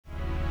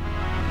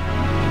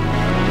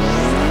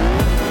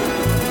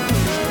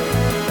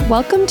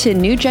Welcome to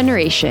New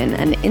Generation,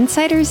 an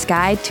insider's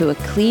guide to a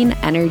clean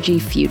energy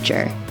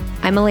future.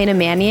 I'm Elena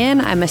Mannion.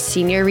 I'm a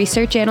senior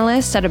research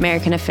analyst at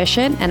American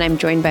Efficient, and I'm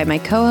joined by my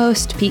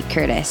co-host, Pete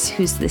Curtis,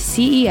 who's the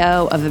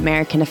CEO of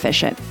American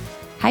Efficient.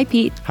 Hi,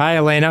 Pete. Hi,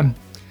 Elena.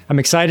 I'm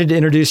excited to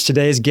introduce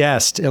today's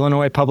guest,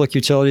 Illinois Public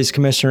Utilities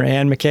Commissioner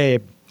Ann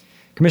McCabe.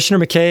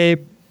 Commissioner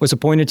McCabe was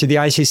appointed to the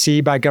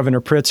ICC by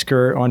Governor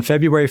Pritzker on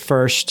February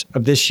 1st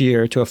of this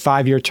year to a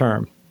 5-year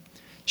term.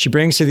 She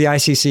brings to the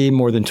ICC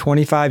more than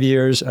 25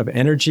 years of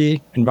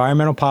energy,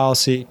 environmental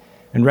policy,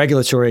 and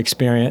regulatory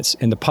experience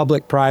in the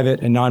public, private,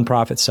 and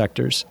nonprofit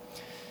sectors.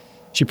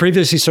 She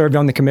previously served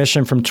on the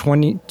commission from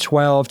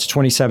 2012 to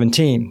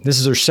 2017. This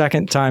is her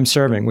second time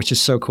serving, which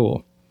is so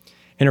cool.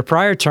 In her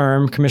prior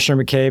term,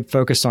 Commissioner McCabe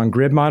focused on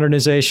grid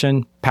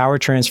modernization, power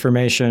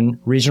transformation,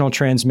 regional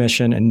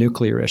transmission, and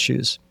nuclear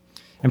issues.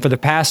 And for the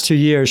past 2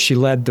 years, she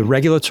led the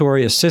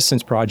Regulatory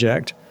Assistance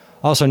Project,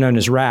 also known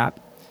as RAP,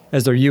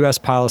 as their U.S.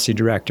 Policy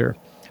Director,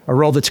 a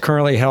role that's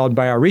currently held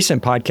by our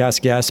recent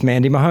podcast guest,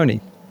 Mandy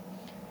Mahoney.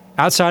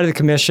 Outside of the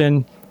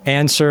commission,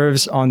 Ann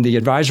serves on the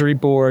advisory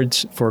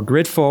boards for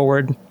Grid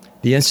Forward,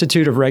 the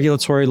Institute of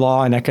Regulatory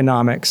Law and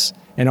Economics,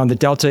 and on the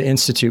Delta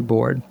Institute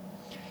Board.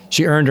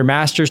 She earned her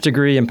master's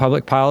degree in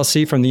public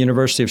policy from the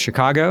University of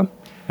Chicago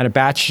and a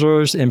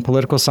bachelor's in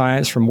political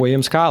science from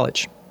Williams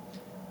College.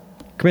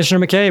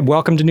 Commissioner McCabe,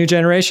 welcome to New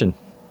Generation.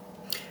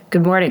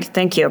 Good morning.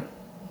 Thank you.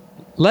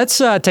 Let's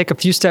take a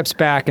few steps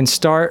back and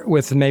start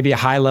with maybe a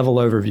high-level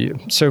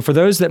overview. So for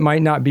those that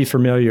might not be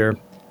familiar,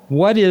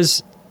 what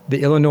is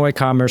the Illinois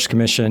Commerce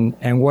Commission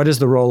and what is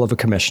the role of a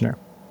commissioner?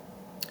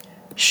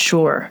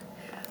 Sure.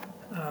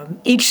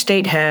 Each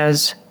state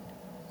has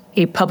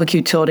a public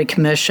utility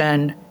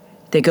commission.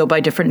 They go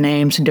by different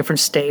names in different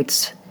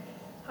states.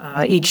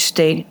 Each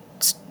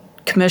state's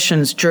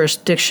commission's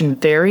jurisdiction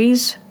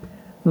varies.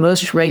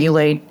 Most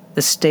regulate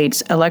the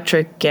state's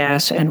electric,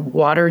 gas, and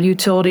water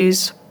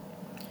utilities.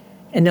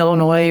 In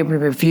Illinois, we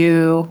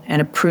review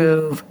and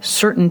approve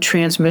certain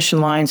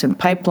transmission lines and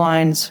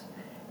pipelines,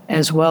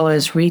 as well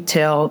as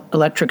retail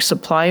electric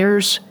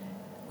suppliers,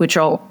 which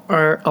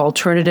are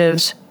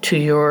alternatives to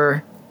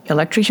your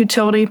electric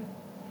utility.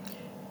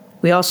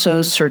 We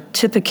also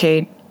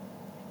certificate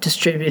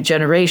distributed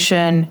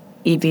generation,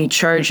 EV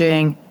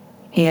charging,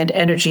 and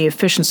energy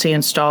efficiency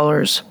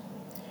installers.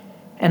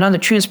 And on the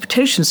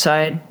transportation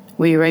side,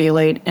 we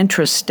regulate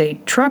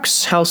intrastate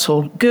trucks,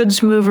 household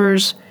goods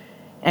movers,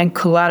 and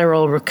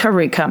collateral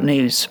recovery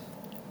companies,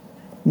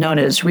 known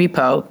as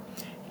repo,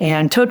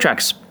 and tow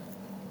trucks.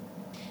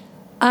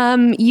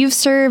 You've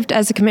served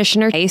as a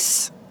commissioner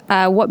twice.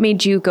 What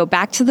made you go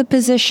back to the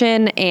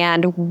position,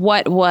 and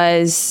what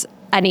was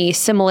any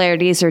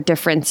similarities or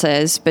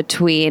differences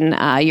between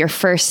your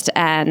first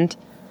and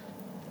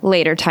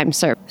later time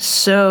served?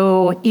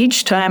 So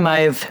each time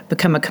I've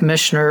become a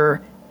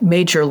commissioner,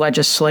 major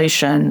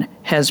legislation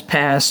has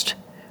passed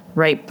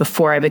right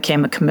before I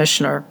became a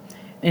commissioner.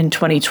 In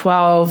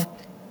 2012,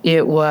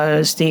 it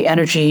was the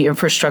Energy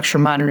Infrastructure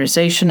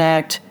Modernization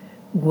Act,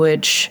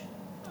 which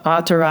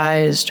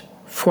authorized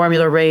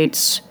formula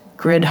rates,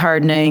 grid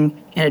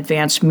hardening, and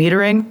advanced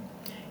metering.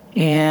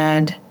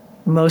 And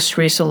most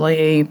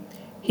recently,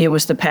 it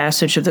was the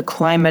passage of the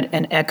Climate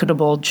and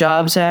Equitable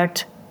Jobs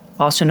Act,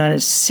 also known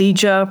as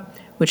CEJA,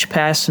 which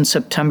passed in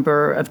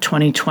September of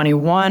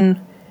 2021.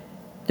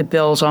 The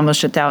bill is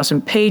almost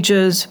 1,000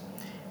 pages.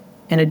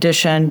 In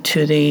addition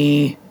to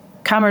the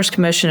Commerce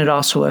Commission, it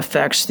also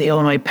affects the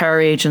Illinois Power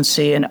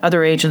Agency and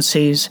other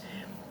agencies.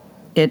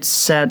 It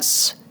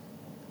sets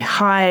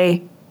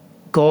high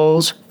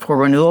goals for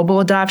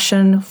renewable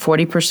adoption,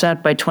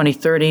 40% by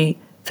 2030,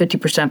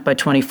 50% by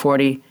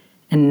 2040,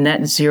 and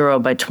net zero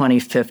by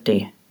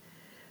 2050.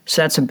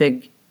 So that's a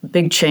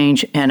big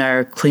change in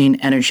our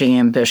clean energy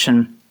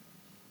ambition.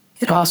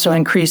 It also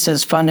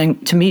increases funding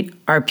to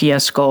meet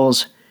RPS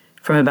goals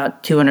from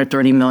about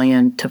 $230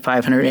 million to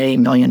 $580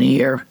 million a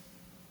year.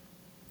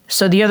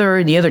 So the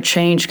other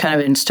change, kind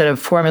of instead of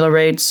formula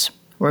rates,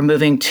 we're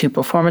moving to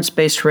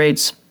performance-based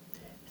rates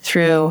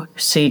through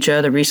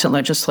CEJA, the recent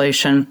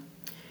legislation.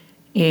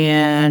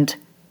 And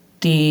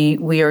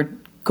we are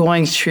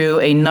going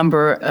through a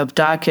number of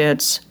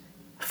dockets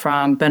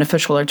from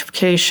beneficial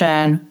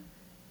electrification,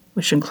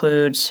 which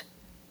includes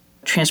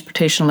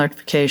transportation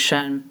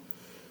electrification,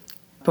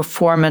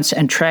 performance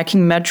and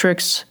tracking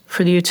metrics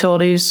for the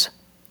utilities,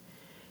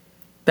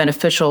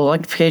 beneficial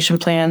electrification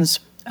plans,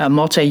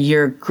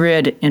 multi-year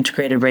grid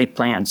integrated rate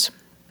plans.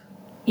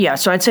 Yeah,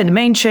 so I'd say the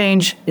main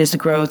change is the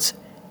growth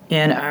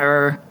in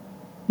our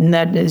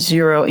net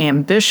zero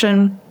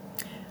ambition,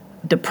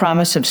 the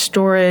promise of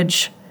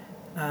storage.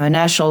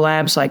 National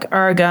labs like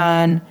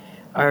Argonne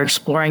are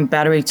exploring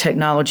battery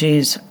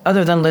technologies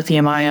other than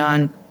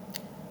lithium-ion.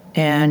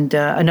 And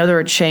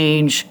another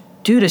change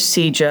due to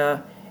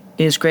CEJA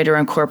is greater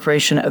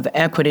incorporation of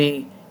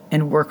equity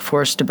in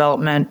workforce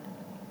development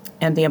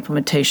and the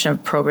implementation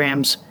of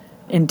programs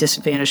in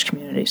disadvantaged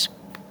communities.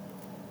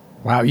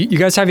 Wow, you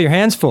guys have your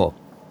hands full.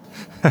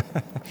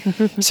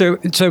 So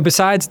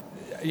besides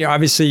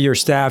Obviously your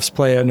staffs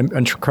play an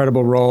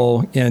incredible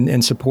role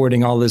in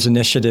supporting all those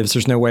initiatives.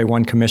 There's no way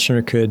one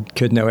commissioner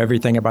could know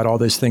everything about all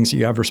those things that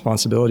you have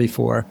responsibility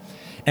for.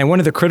 And one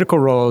of the critical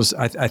roles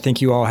I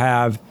think you all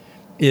have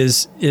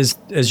is,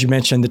 as you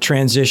mentioned, the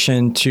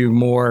transition to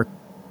more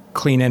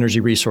clean energy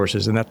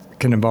resources, and that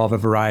can involve a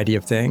variety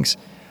of things.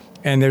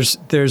 And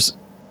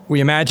we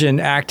imagine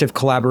active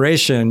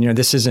collaboration.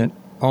 This isn't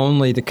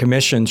only the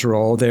commission's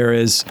role. There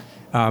is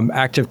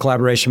active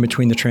collaboration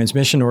between the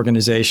transmission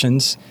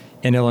organizations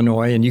in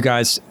Illinois, and you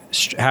guys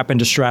happen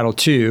to straddle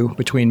two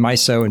between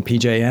MISO and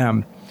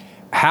PJM.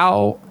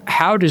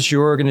 How does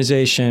your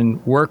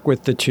organization work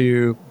with the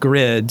two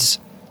grids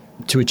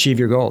to achieve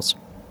your goals?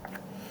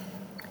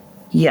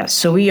 Yes,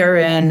 so we are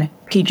in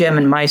PJM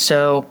and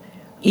MISO.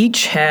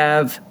 Each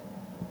have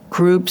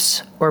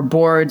groups or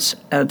boards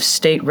of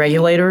state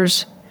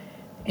regulators,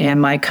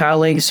 and my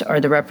colleagues are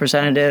the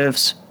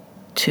representatives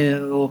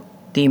to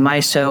the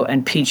MISO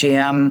and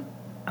PJM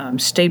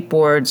state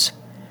boards.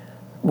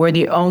 We're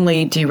the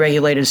only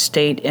deregulated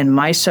state in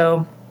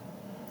MISO,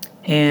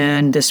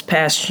 and this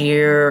past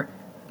year,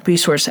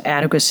 resource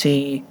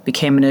adequacy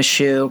became an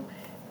issue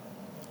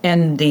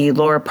in the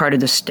lower part of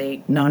the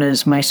state, known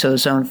as MISO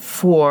Zone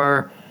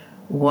 4,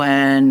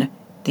 when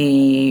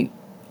the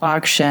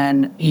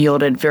auction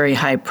yielded very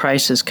high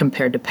prices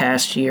compared to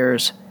past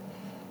years.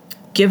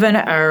 Given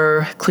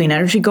our clean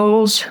energy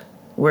goals,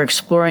 we're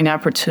exploring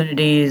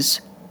opportunities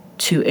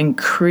to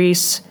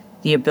increase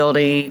the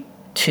ability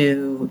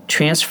to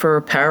transfer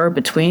power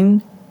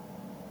between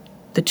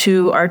the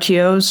two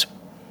RTOs,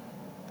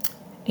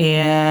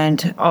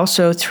 and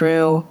also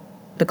through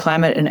the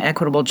Climate and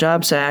Equitable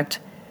Jobs Act,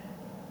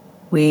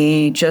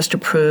 we just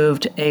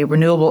approved a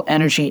renewable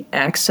energy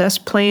access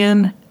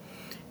plan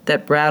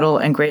that Brattle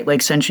and Great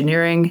Lakes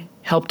Engineering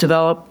helped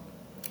develop.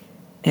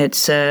 It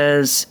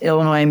says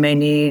Illinois may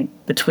need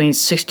between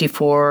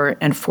 64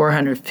 and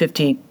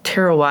 450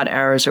 terawatt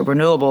hours of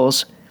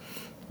renewables,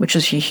 which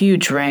is a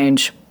huge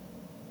range.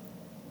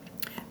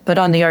 But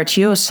on the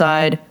RTO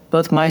side,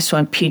 both MISO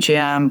and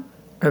PJM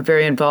are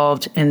very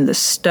involved in the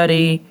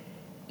study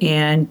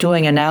and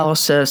doing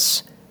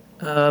analysis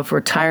of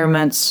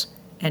retirements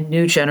and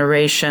new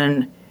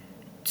generation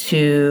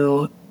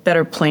to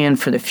better plan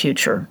for the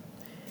future.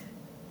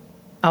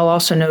 I'll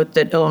also note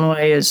that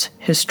Illinois is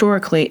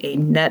historically a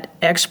net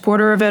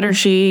exporter of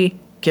energy,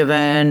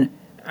 given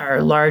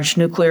our large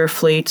nuclear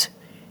fleet,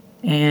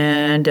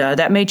 and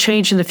that may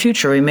change in the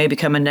future. We may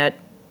become a net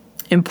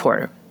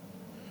importer.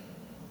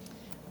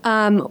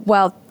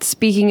 Well,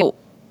 speaking,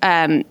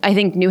 I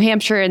think New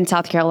Hampshire and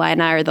South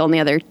Carolina are the only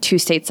other two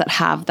states that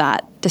have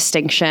that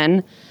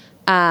distinction.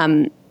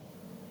 In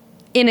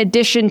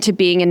addition to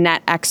being a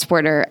net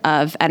exporter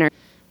of energy,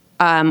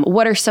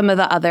 what are some of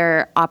the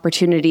other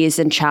opportunities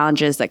and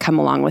challenges that come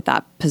along with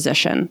that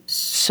position?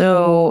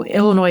 So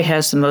Illinois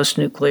has the most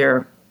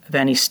nuclear of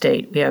any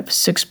state. We have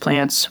 6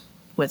 plants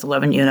with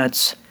 11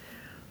 units.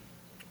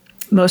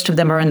 Most of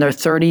them are in their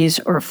 30s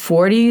or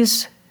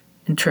 40s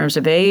in terms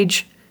of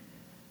age.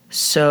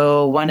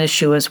 So one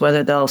issue is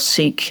whether they'll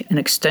seek an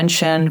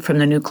extension from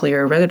the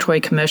Nuclear Regulatory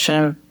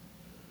Commission.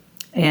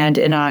 And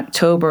in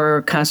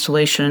October,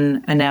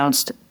 Constellation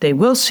announced they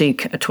will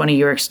seek a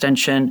 20-year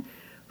extension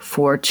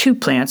for 2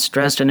 plants,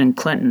 Dresden and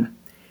Clinton.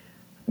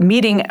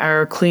 Meeting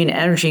our clean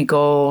energy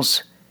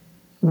goals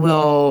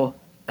will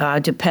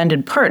depend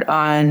in part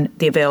on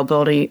the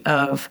availability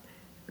of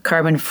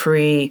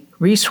carbon-free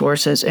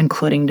resources,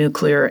 including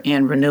nuclear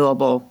and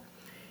renewable.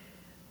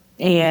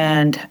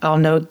 And I'll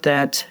note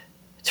that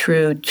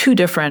through 2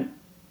 different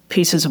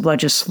pieces of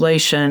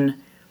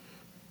legislation,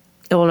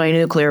 Illinois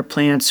nuclear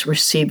plants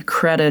received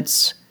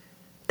credits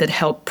that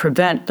help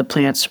prevent the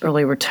plant's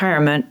early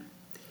retirement.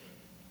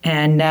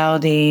 And now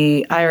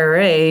the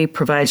IRA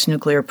provides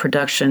nuclear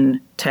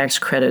production tax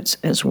credits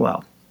as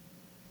well.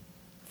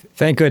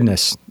 Thank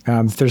goodness.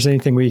 If there's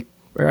anything we,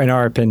 in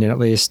our opinion at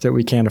least, that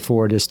we can't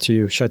afford is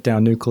to shut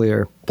down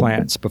nuclear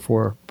plants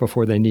before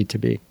they need to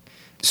be.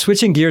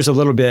 Switching gears a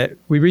little bit,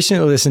 we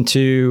recently listened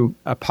to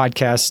a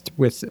podcast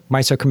with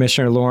MISO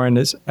Commissioner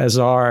Lauren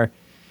Azar,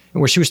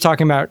 where she was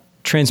talking about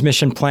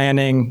transmission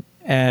planning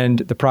and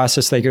the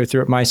process they go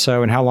through at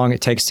MISO and how long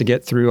it takes to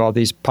get through all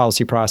these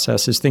policy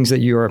processes, things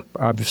that you are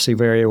obviously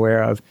very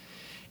aware of.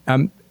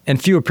 And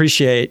few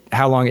appreciate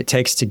how long it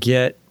takes to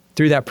get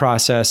through that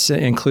process,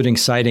 including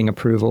siting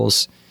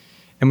approvals.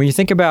 And when you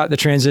think about the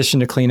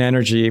transition to clean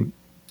energy,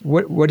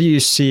 what do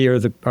you see are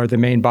the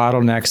main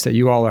bottlenecks that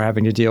you all are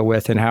having to deal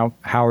with, and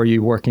how are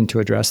you working to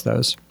address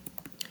those?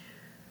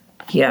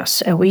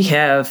 Yes, and we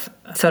have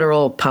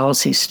federal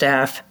policy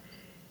staff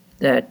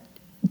that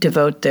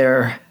devote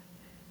their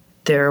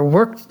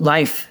work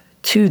life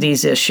to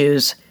these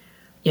issues.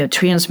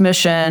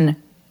 Transmission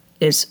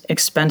is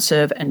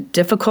expensive and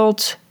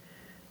difficult,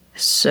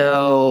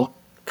 so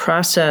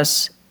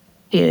process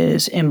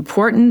is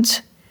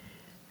important.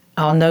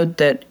 I'll note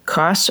that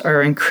costs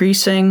are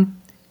increasing.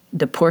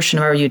 The portion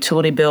of our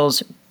utility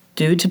bills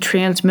due to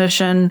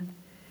transmission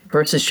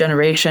versus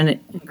generation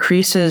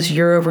increases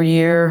year over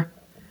year.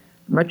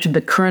 Much of the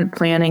current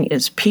planning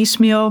is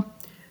piecemeal,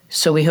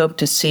 So we hope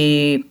to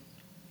see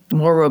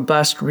more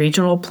robust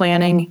regional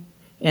planning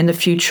in the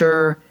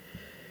future,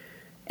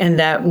 and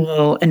that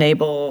will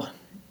enable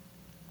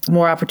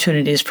more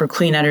opportunities for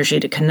clean energy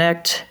to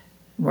connect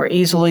more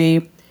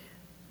easily,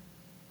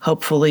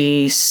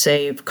 hopefully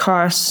save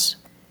costs,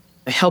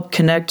 help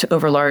connect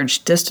over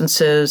large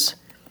distances,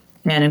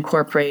 and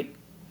incorporate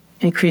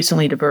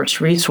increasingly diverse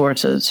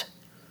resources.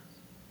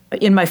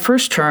 In my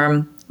first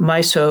term,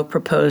 MISO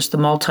proposed the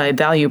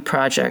multi-value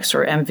projects,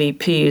 or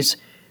MVPs,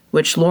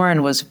 which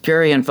Lauren was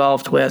very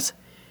involved with.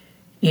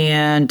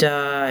 And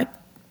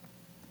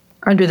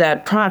under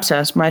that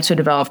process, MISO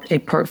developed a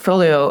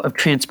portfolio of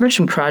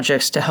transmission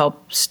projects to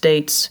help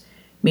states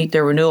meet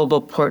their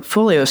renewable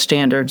portfolio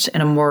standards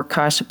in a more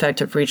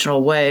cost-effective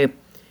regional way.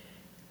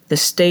 The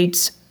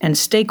states and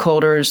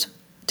stakeholders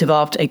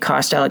developed a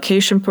cost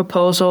allocation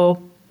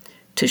proposal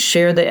to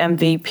share the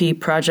MVP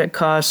project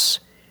costs.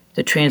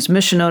 The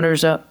transmission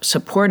owners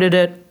supported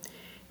it,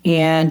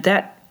 and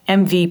that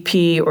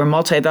MVP, or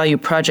multi-value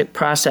project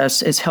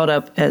process, is held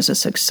up as a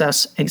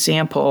success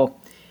example.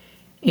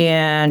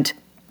 And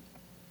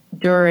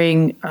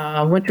during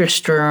Winter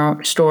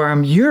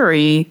Storm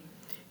Uri,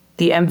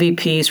 the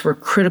MVPs were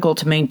critical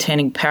to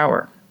maintaining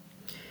power.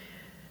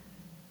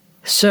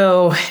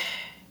 So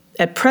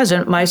at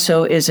present,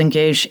 MISO is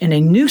engaged in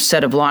a new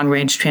set of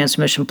long-range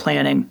transmission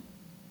planning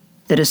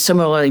that is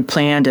similarly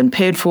planned and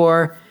paid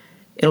for.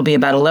 It'll be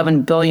about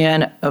 $11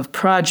 billion of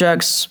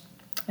projects.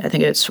 I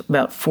think it's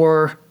about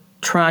 4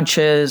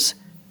 tranches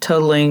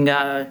totaling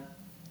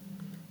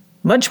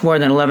much more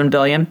than $11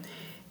 billion.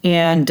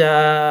 And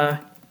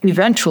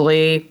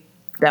eventually,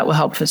 that will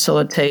help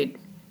facilitate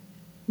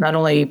not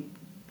only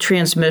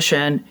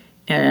transmission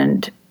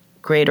and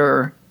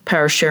greater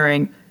power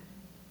sharing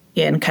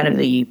in kind of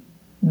the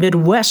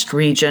Midwest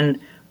region,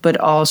 but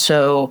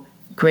also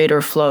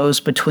greater flows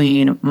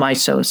between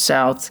MISO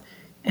South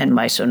and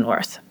MISO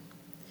North.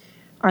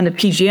 On the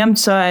PJM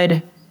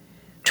side,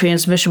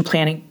 transmission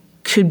planning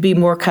could be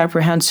more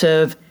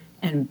comprehensive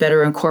and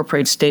better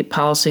incorporate state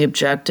policy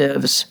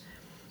objectives.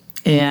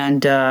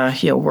 And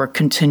work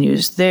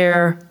continues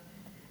there.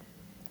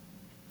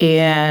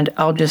 And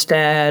I'll just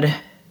add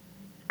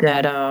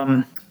that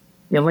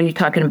when you're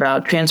talking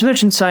about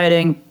transmission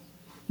siting,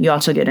 you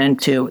also get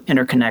into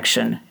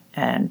interconnection,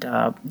 and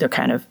they're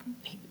kind of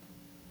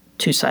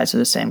two sides of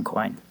the same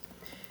coin.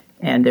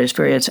 And there's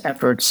various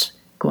efforts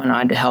going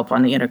on to help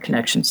on the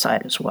interconnection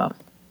side as well.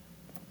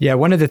 Yeah,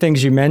 one of the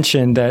things you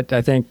mentioned that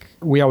I think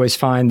we always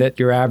find that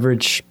your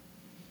average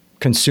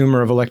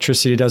consumer of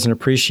electricity doesn't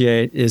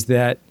appreciate is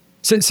that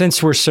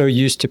since we're so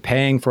used to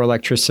paying for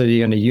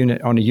electricity on a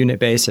unit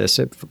basis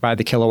by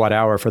the kilowatt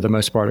hour for the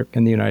most part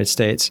in the United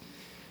States,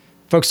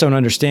 folks don't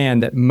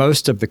understand that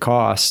most of the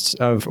costs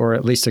of, or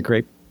at least a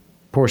great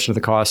portion of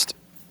the cost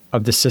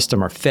of the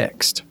system, are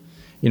fixed.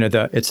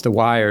 It's the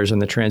wires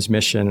and the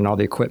transmission and all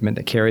the equipment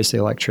that carries the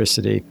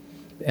electricity.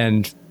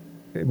 And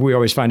we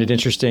always find it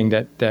interesting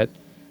that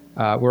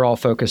we're all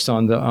focused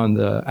on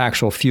the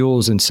actual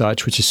fuels and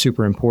such, which is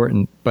super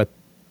important. But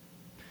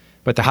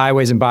the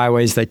highways and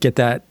byways that get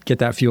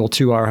that fuel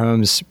to our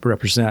homes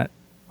represent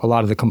a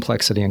lot of the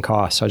complexity and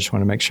cost. So I just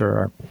want to make sure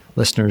our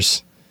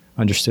listeners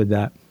understood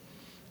that.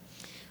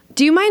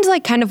 Do you mind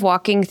kind of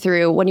walking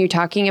through, when you're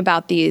talking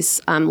about these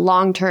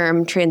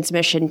long-term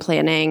transmission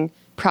planning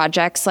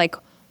projects,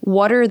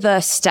 what are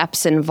the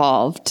steps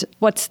involved?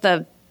 What's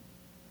the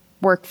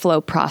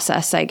workflow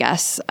process, I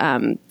guess,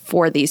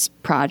 for these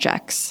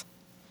projects?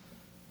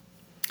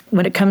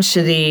 When it comes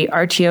to the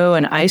RTO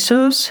and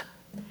ISOs,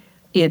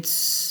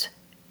 it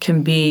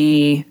can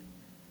be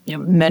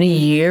many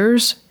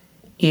years,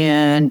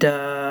 and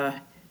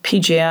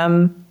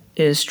PJM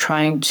is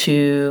trying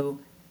to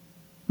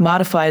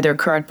modify their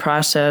current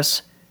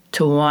process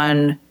to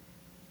one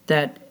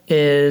that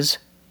is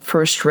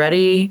first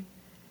ready,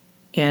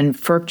 and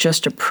FERC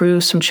just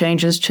approved some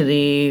changes to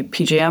the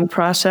PJM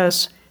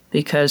process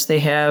because they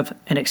have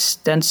an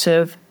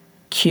extensive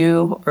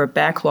queue or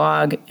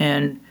backlog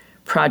in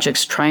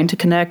projects trying to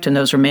connect, and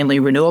those are mainly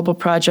renewable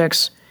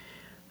projects.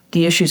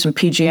 The issues in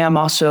PJM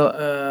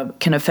also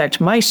can affect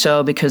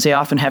MISO because they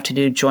often have to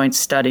do joint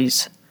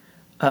studies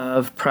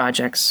of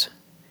projects.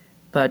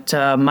 But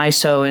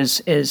MISO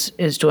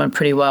is doing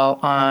pretty well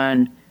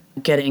on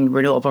getting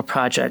renewable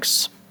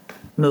projects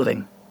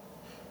moving.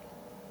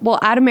 Well,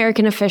 at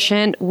American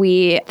Efficient,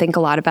 we think a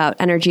lot about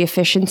energy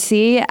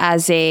efficiency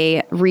as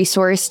a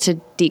resource to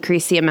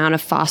decrease the amount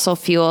of fossil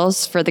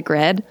fuels for the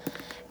grid.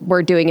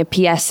 We're doing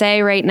a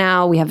PSA right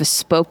now. We have a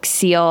spoke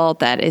seal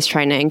that is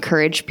trying to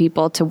encourage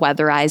people to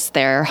weatherize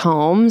their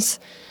homes.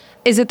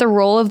 Is it the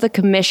role of the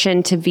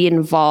commission to be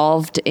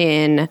involved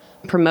in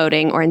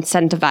promoting or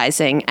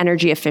incentivizing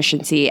energy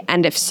efficiency?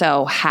 And if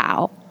so,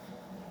 how?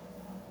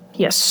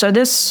 Yes. So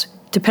this,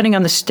 depending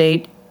on the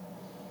state,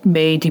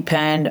 may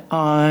depend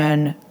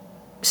on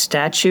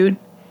statute.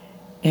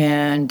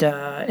 And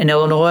in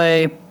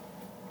Illinois,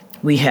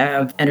 we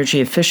have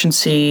energy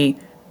efficiency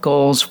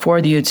goals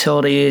for the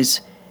utilities,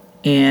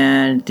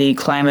 and the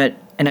Climate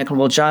and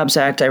Equitable Jobs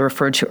Act I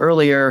referred to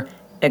earlier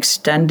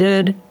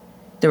extended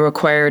the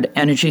required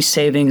energy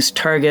savings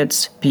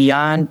targets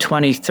beyond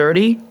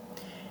 2030.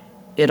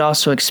 It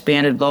also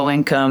expanded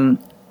low-income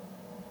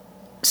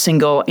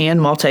single and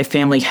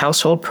multifamily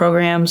household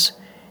programs,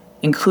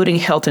 including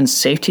health and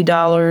safety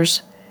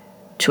dollars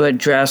to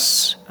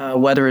address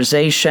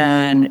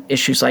weatherization,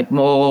 issues like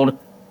mold,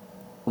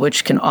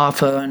 which can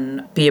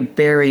often be a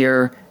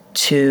barrier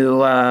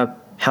to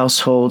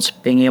households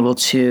being able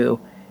to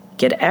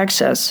get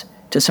access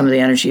to some of the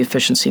energy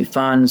efficiency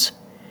funds.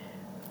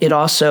 It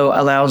also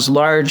allows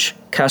large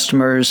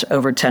customers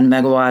over 10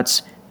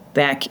 megawatts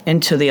back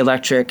into the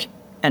electric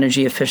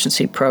energy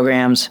efficiency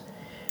programs,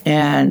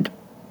 and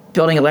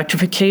building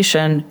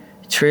electrification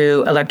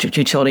through electric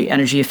utility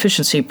energy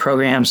efficiency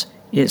programs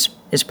is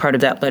part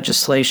of that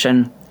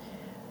legislation.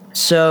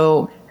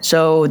 So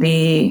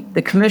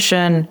the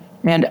commission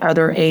and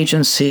other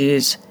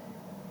agencies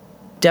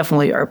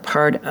definitely are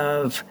part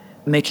of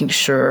making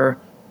sure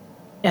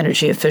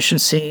energy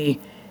efficiency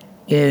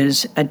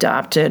is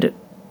adopted.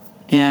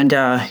 And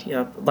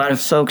a lot of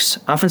folks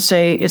often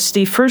say it's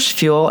the first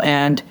fuel,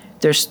 and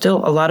there's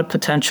still a lot of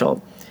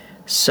potential.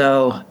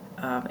 So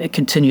it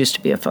continues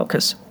to be a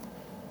focus.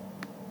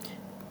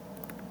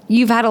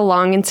 You've had a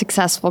long and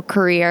successful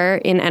career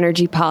in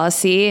energy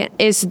policy.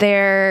 Is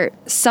there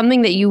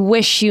something that you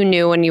wish you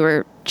knew when you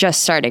were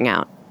just starting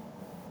out?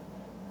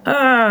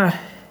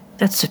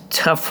 That's a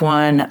tough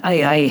one.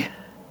 I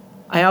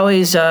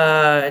always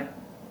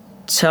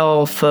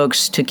tell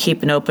folks to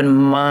keep an open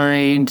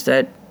mind,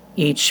 that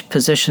each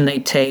position they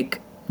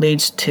take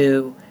leads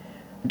to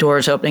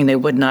doors opening they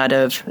would not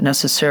have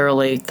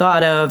necessarily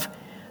thought of.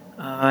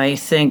 I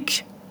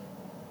think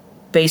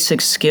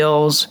basic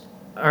skills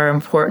are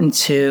important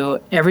to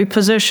every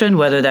position,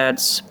 whether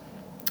that's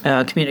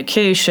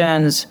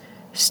communications,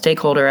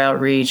 stakeholder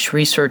outreach,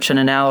 research and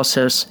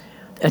analysis.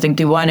 I think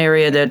the one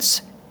area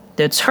that's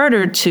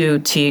harder to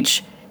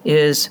teach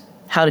is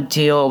how to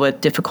deal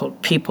with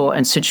difficult people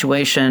and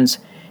situations.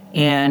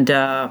 And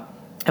I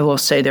will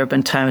say there have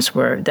been times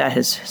where that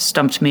has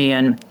stumped me,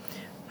 and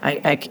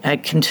I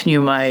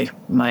continue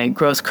my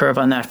growth curve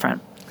on that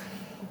front.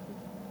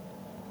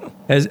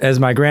 As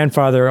my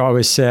grandfather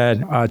always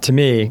said to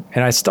me,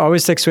 and it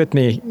always sticks with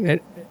me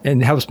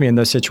and helps me in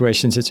those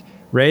situations, it's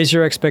raise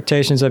your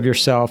expectations of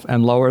yourself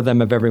and lower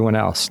them of everyone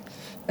else.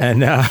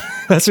 And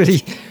that's what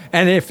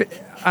and if,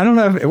 I don't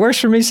know, it works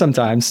for me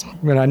sometimes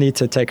when I need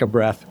to take a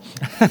breath.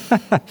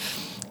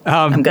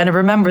 I'm going to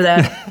remember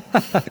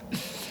that.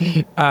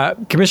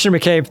 Commissioner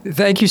McCabe,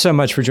 thank you so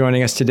much for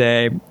joining us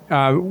today.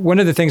 One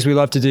of the things we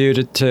love to do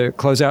to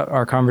close out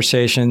our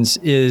conversations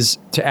is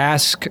to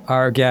ask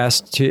our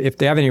guests if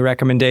they have any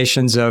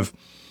recommendations of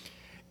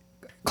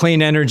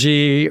clean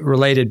energy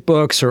related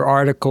books or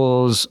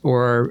articles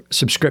or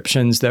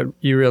subscriptions that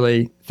you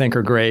really think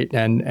are great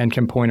and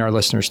can point our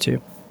listeners to.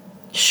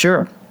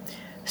 Sure.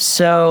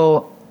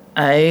 So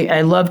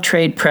I love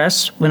trade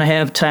press when I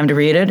have time to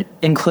read it,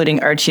 including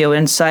RTO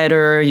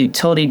Insider,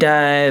 Utility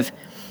Dive,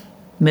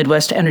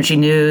 Midwest Energy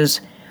News.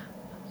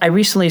 I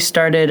recently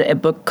started a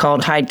book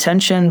called High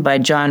Tension by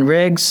John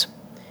Riggs.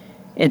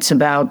 It's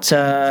about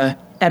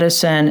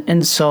Edison,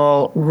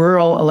 Insull,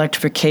 rural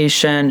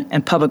electrification,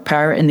 and public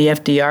power in the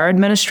FDR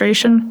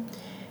administration.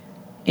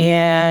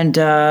 And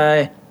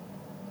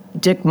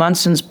Dick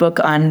Munson's book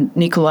on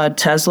Nikola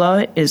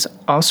Tesla is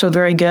also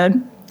very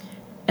good.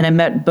 And I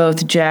met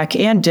both Jack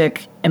and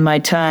Dick in my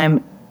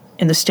time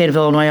in the state of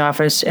Illinois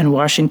office in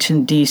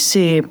Washington,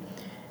 D.C.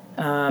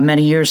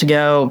 Many years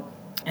ago.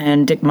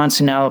 And Dick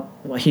Munson now,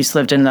 he's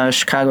lived in the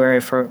Chicago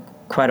area for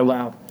quite a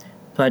while.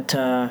 But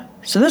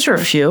so those are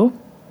a few.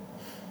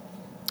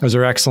 Those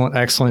are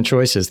excellent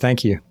choices.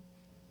 Thank you.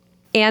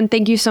 And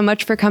thank you so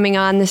much for coming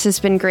on. This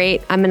has been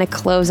great. I'm going to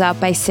close out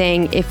by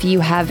saying if you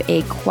have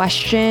a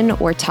question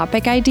or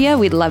topic idea,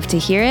 we'd love to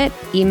hear it.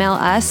 Email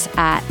us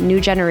at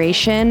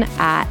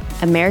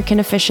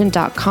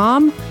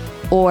newgeneration@americanefficient.com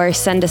or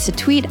send us a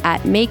tweet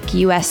at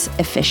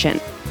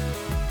MakeUSEfficient.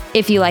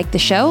 If you like the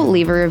show,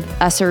 leave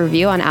us a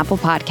review on Apple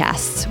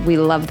Podcasts. We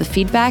love the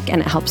feedback,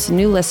 and it helps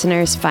new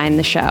listeners find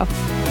the show.